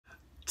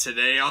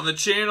Today on the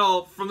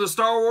channel, from the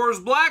Star Wars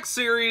Black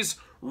Series,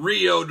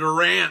 Rio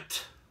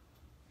Durant.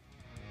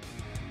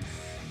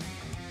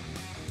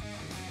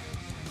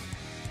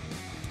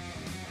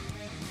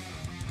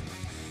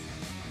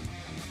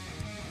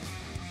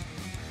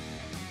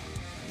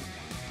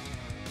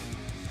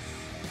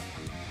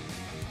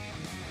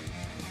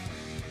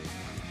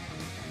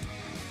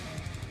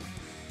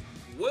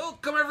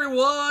 Welcome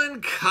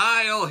everyone,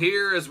 Kyle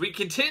here as we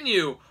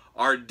continue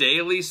our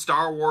daily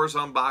Star Wars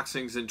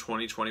unboxings in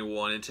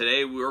 2021, and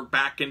today we're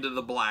back into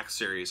the Black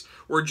Series.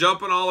 We're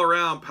jumping all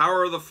around: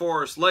 Power of the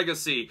Force,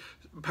 Legacy,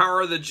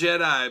 Power of the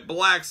Jedi,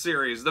 Black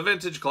Series, the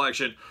Vintage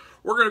Collection.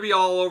 We're going to be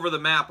all over the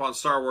map on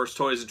Star Wars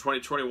toys in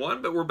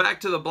 2021, but we're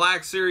back to the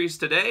Black Series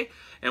today,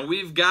 and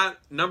we've got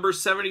number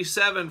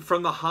 77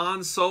 from the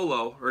Han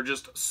Solo, or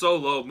just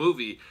Solo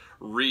movie,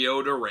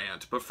 Rio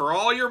Durant. But for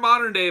all your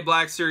modern day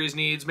Black Series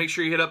needs, make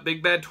sure you hit up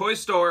Big Bad Toy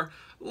Store,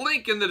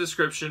 link in the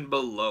description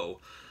below.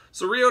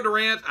 So Rio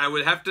Durant, I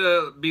would have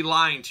to be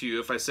lying to you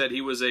if I said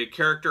he was a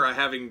character I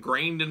have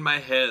ingrained in my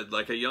head,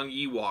 like a young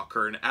Ewok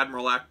or an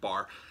Admiral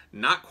Akbar.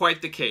 Not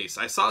quite the case.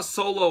 I saw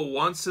Solo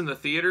once in the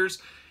theaters.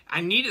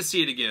 I need to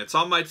see it again. It's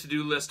on my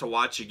to-do list to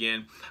watch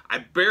again. I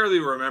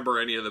barely remember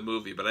any of the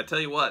movie, but I tell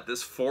you what,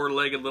 this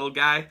four-legged little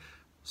guy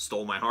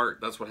stole my heart.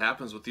 That's what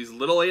happens with these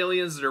little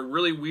aliens that are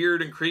really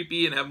weird and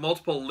creepy and have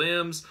multiple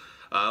limbs.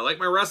 Like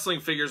my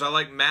wrestling figures, I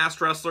like masked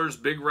wrestlers,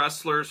 big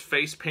wrestlers,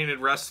 face-painted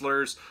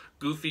wrestlers,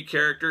 goofy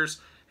characters.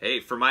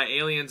 Hey, for my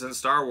aliens in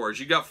Star Wars,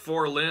 you got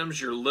four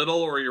limbs, you're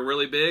little or you're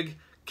really big,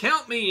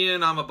 count me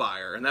in, I'm a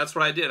buyer. And that's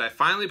what I did. I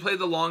finally played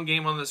the long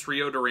game on this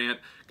Rio Durant,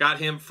 got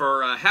him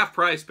for half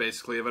price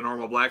basically of a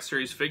normal Black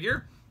Series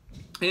figure,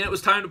 and it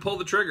was time to pull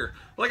the trigger.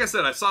 Like I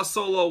said, I saw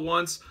Solo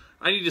once.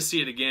 I need to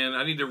see it again.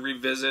 I need to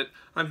revisit.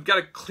 I've got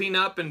to clean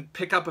up and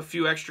pick up a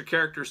few extra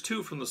characters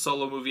too from the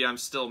Solo movie I'm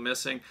still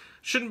missing.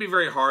 Shouldn't be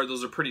very hard.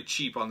 Those are pretty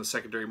cheap on the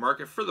secondary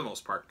market for the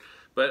most part.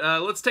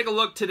 But let's take a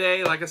look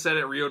today, like I said,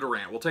 at Rio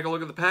Durant. We'll take a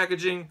look at the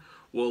packaging,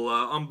 we'll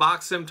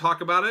unbox him,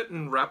 talk about it,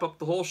 and wrap up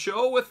the whole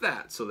show with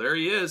that. So there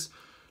he is.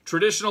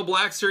 Traditional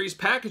Black Series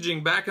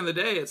packaging back in the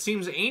day. It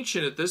seems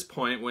ancient at this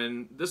point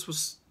when this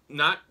was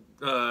not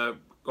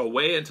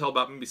away until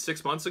about maybe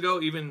 6 months ago,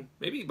 even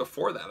maybe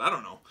before that. I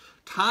don't know.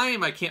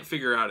 Time I can't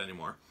figure out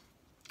anymore.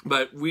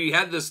 But we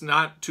had this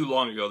not too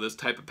long ago, this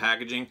type of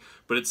packaging,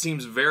 but it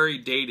seems very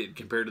dated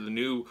compared to the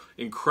new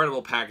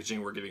incredible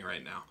packaging we're getting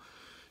right now.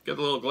 Got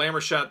the little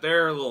glamour shot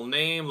there, a little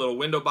name, little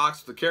window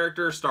box with the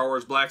character, Star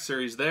Wars Black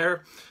Series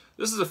there.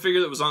 This is a figure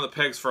that was on the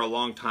pegs for a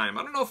long time.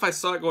 I don't know if I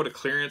saw it go to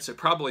clearance. It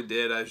probably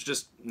did. I was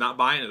just not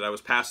buying it. I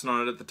was passing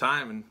on it at the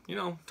time. And, you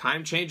know,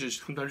 time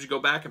changes. Sometimes you go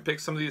back and pick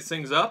some of these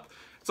things up.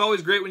 It's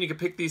always great when you can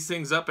pick these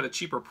things up at a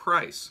cheaper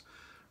price.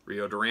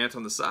 Rio Durant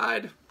on the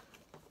side.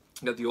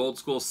 Got the old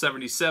school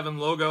 77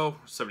 logo,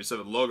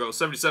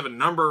 77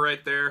 number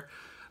right there.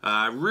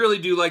 I really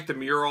do like the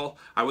mural.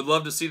 I would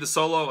love to see the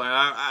Solo.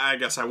 I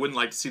guess I wouldn't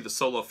like to see the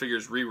Solo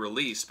figures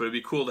re-released, but it'd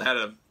be cool to have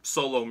a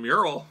Solo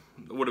mural.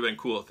 It would have been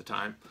cool at the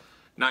time.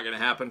 Not going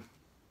to happen.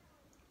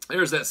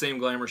 There's that same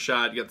glamour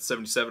shot. You got the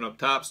 77 up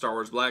top, Star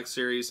Wars Black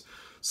Series.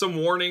 Some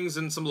warnings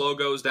and some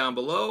logos down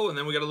below, and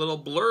then we got a little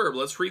blurb.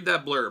 Let's read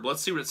that blurb.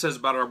 Let's see what it says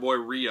about our boy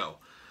Rio.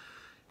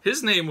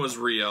 His name was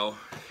Rio,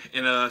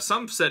 and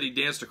some said he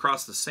danced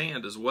across the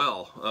sand as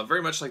well.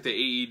 Very much like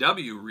the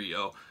AEW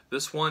Rio.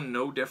 This one,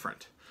 no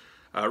different.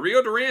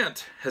 Rio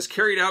Durant has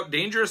carried out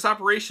dangerous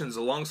operations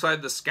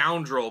alongside the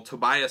scoundrel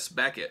Tobias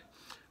Beckett.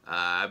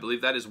 I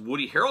believe that is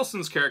Woody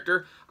Harrelson's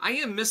character. I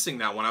am missing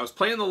that one. I was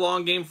playing the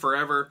long game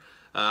forever.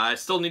 I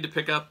still need to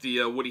pick up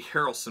the Woody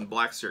Harrelson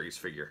Black Series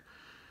figure.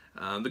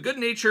 The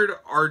good-natured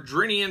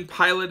Ardrinian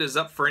pilot is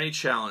up for any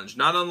challenge,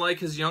 not unlike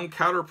his young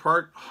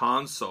counterpart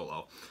Han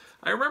Solo.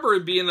 I remember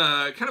him being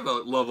a kind of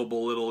a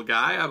lovable little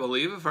guy, I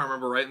believe, if I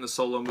remember right in the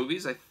Solo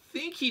movies. I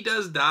think he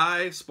does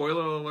die.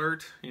 Spoiler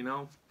alert, you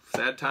know.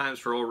 Sad times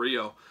for old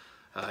Rio.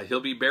 He'll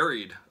be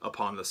buried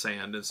upon the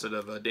sand instead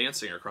of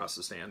dancing across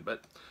the sand.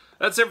 But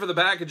that's it for the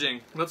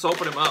packaging. Let's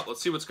open him up.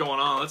 Let's see what's going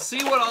on. Let's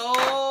see what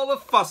all the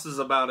fuss is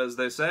about, as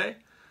they say.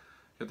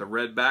 Got the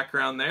red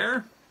background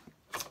there.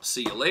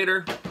 See you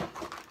later.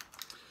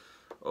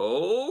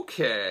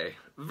 Okay.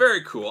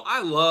 Very cool.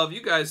 I love,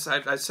 you guys,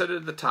 I said it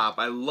at the top,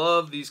 I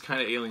love these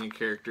kind of alien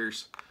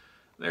characters.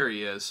 There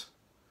he is.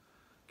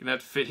 Gonna have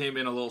to fit him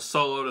in a little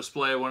Solo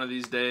display one of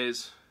these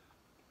days.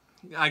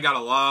 I got a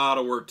lot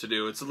of work to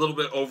do. It's a little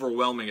bit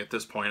overwhelming at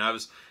this point. I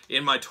was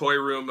in my toy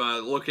room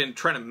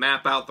trying to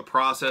map out the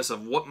process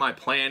of what my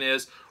plan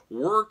is.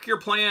 Work your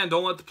plan.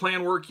 Don't let the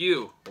plan work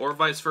you. Or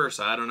vice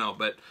versa. I don't know.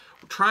 But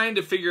trying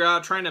to figure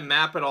out, trying to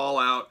map it all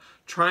out,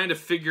 trying to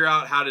figure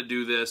out how to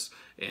do this.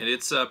 And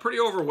it's pretty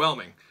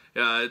overwhelming.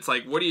 It's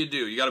like, what do?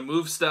 You got to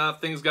move stuff.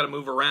 Things got to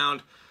move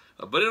around.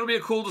 But it'll be a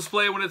cool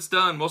display when it's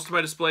done. Most of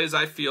my displays,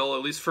 I feel,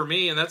 at least for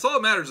me, and that's all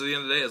that matters at the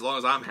end of the day, as long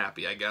as I'm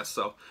happy, I guess.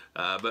 So,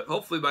 but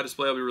hopefully my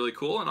display will be really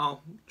cool, and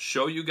I'll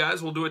show you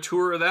guys. We'll do a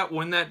tour of that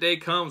when that day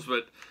comes.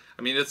 But,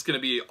 I mean, it's going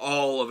to be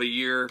all of a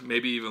year,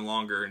 maybe even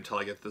longer until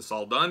I get this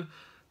all done.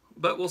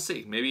 But we'll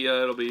see. Maybe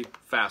it'll be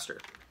faster.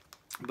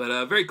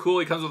 But very cool.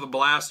 He comes with a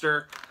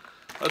blaster.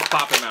 Let's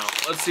pop him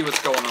out. Let's see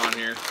what's going on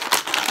here.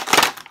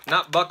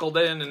 Not buckled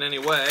in any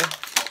way.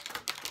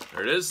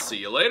 There it is. See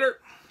you later.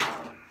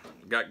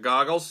 Got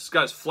goggles. He's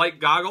got his flight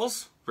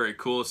goggles. Very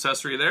cool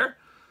accessory there.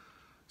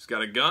 He's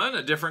got a gun,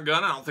 a different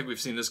gun. I don't think we've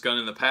seen this gun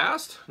in the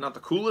past. Not the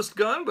coolest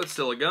gun, but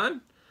still a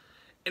gun.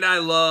 And I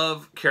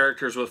love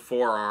characters with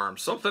 4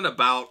 arms. Something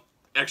about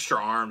extra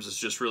arms is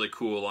just really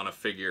cool on a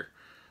figure.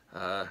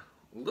 A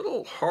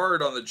little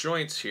hard on the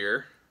joints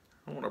here.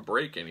 I don't want to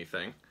break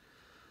anything.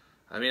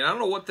 I mean, I don't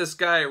know what this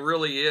guy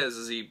really is.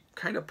 Is he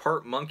kind of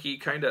part monkey,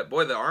 kind of...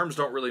 Boy, the arms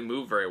don't really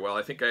move very well.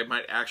 I think I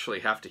might actually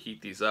have to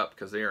heat these up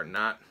because they are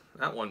not...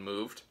 That one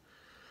moved.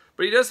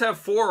 But he does have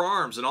 4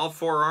 arms, and all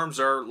 4 arms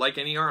are like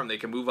any arm. They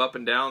can move up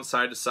and down,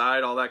 side to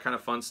side, all that kind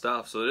of fun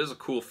stuff. So it is a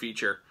cool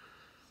feature.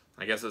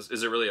 I guess,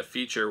 is it really a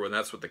feature when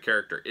that's what the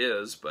character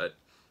is? But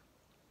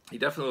he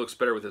definitely looks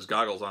better with his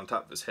goggles on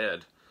top of his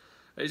head.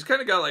 He's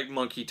kind of got like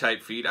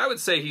monkey-type feet. I would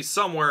say he's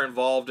somewhere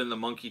involved in the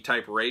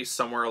monkey-type race,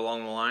 somewhere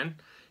along the line.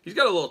 He's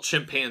got a little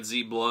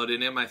chimpanzee blood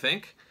in him, I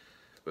think.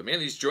 But man,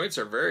 these joints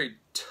are very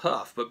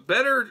tough. But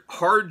better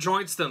hard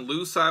joints than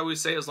loose, I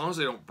always say, as long as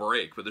they don't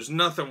break. But there's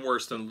nothing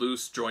worse than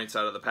loose joints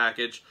out of the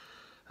package.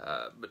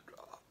 But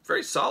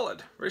very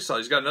solid. Very solid.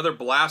 He's got another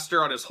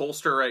blaster on his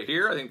holster right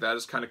here. I think that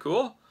is kind of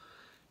cool.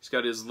 He's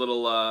got his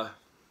little, I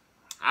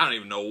don't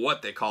even know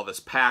what they call this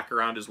pack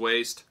around his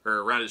waist. Or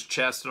around his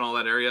chest and all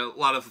that area. A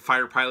lot of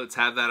fighter pilots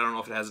have that. I don't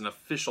know if it has an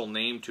official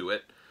name to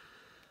it.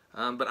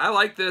 But I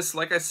like this.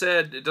 Like I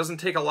said, it doesn't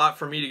take a lot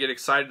for me to get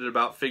excited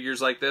about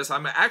figures like this.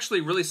 I'm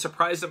actually really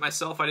surprised at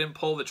myself I didn't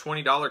pull the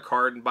 $20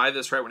 card and buy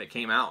this right when it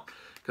came out.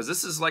 Because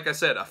this is, like I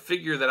said, a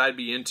figure that I'd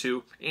be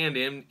into and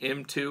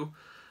into.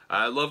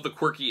 I love the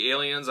quirky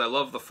aliens. I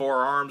love the 4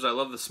 arms. I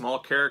love the small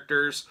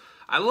characters.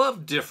 I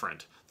love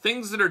different.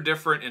 Things that are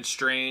different and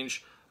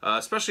strange,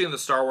 especially in the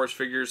Star Wars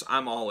figures,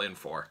 I'm all in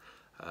for.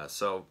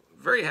 So,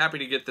 very happy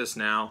to get this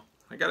now.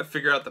 I got to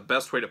figure out the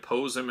best way to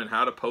pose him and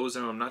how to pose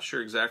him. I'm not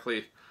sure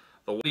exactly...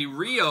 The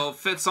Rio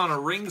fits on a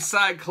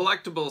Ringside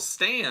Collectibles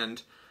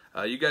stand.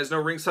 You guys know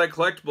Ringside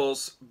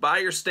Collectibles. Buy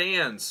your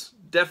stands.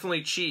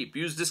 Definitely cheap.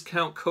 Use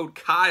discount code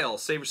Kyle.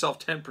 Save yourself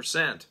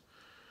 10%.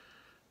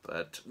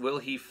 But will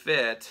he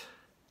fit?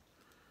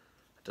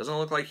 It doesn't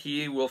look like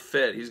he will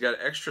fit. He's got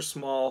extra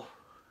small...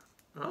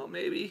 Oh,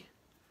 maybe.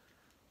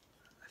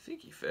 I think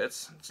he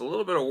fits. It's a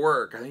little bit of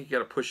work. I think you got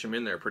to push him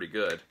in there pretty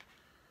good.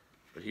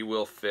 But he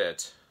will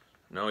fit.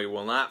 No, he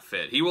will not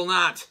fit. He will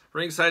not.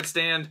 Ringside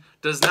stand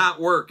does not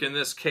work in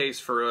this case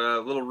for a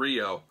little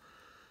Rio.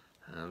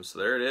 So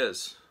there it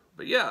is.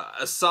 But yeah,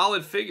 a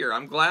solid figure.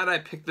 I'm glad I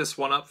picked this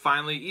one up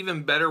finally.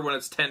 Even better when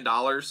it's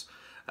 $10.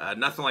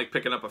 Nothing like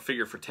picking up a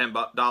figure for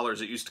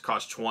 $10. It used to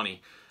cost $20.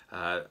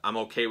 I'm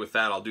okay with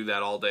that. I'll do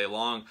that all day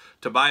long.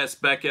 Tobias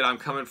Beckett, I'm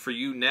coming for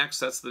you next.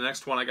 That's the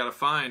next one I got to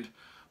find.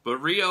 But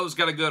Rio's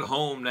got a good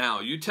home now.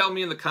 You tell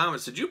me in the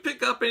comments, did you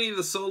pick up any of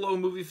the Solo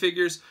movie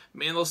figures?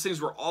 Man, those things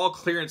were all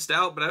clearanced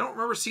out, but I don't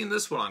remember seeing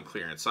this one on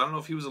clearance. I don't know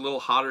if he was a little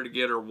hotter to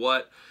get or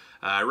what.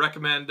 I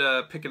recommend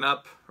picking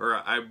up, or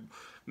I'm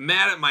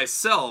mad at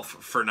myself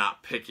for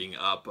not picking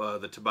up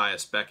the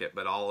Tobias Beckett,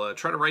 but I'll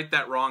try to right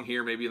that wrong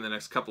here maybe in the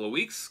next couple of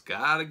weeks.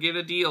 Gotta get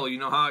a deal. You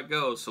know how it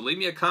goes. So leave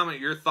me a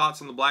comment, your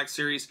thoughts on the Black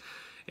Series,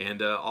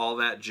 and all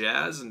that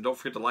jazz. And don't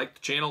forget to like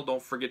the channel.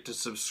 Don't forget to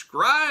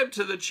subscribe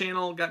to the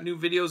channel. Got new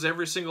videos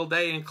every single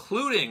day,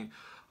 including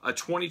a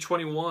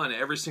 2021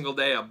 every single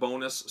day, a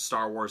bonus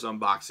Star Wars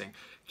unboxing.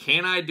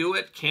 Can I do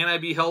it? Can I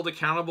be held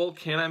accountable?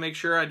 Can I make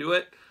sure I do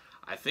it?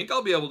 I think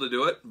I'll be able to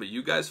do it, but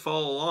you guys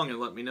follow along and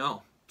let me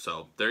know.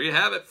 So there you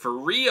have it. For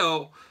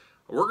Rio,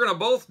 we're going to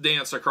both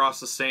dance across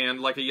the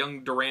sand like a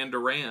young Duran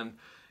Duran.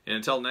 And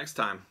until next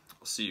time,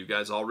 I'll see you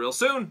guys all real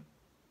soon.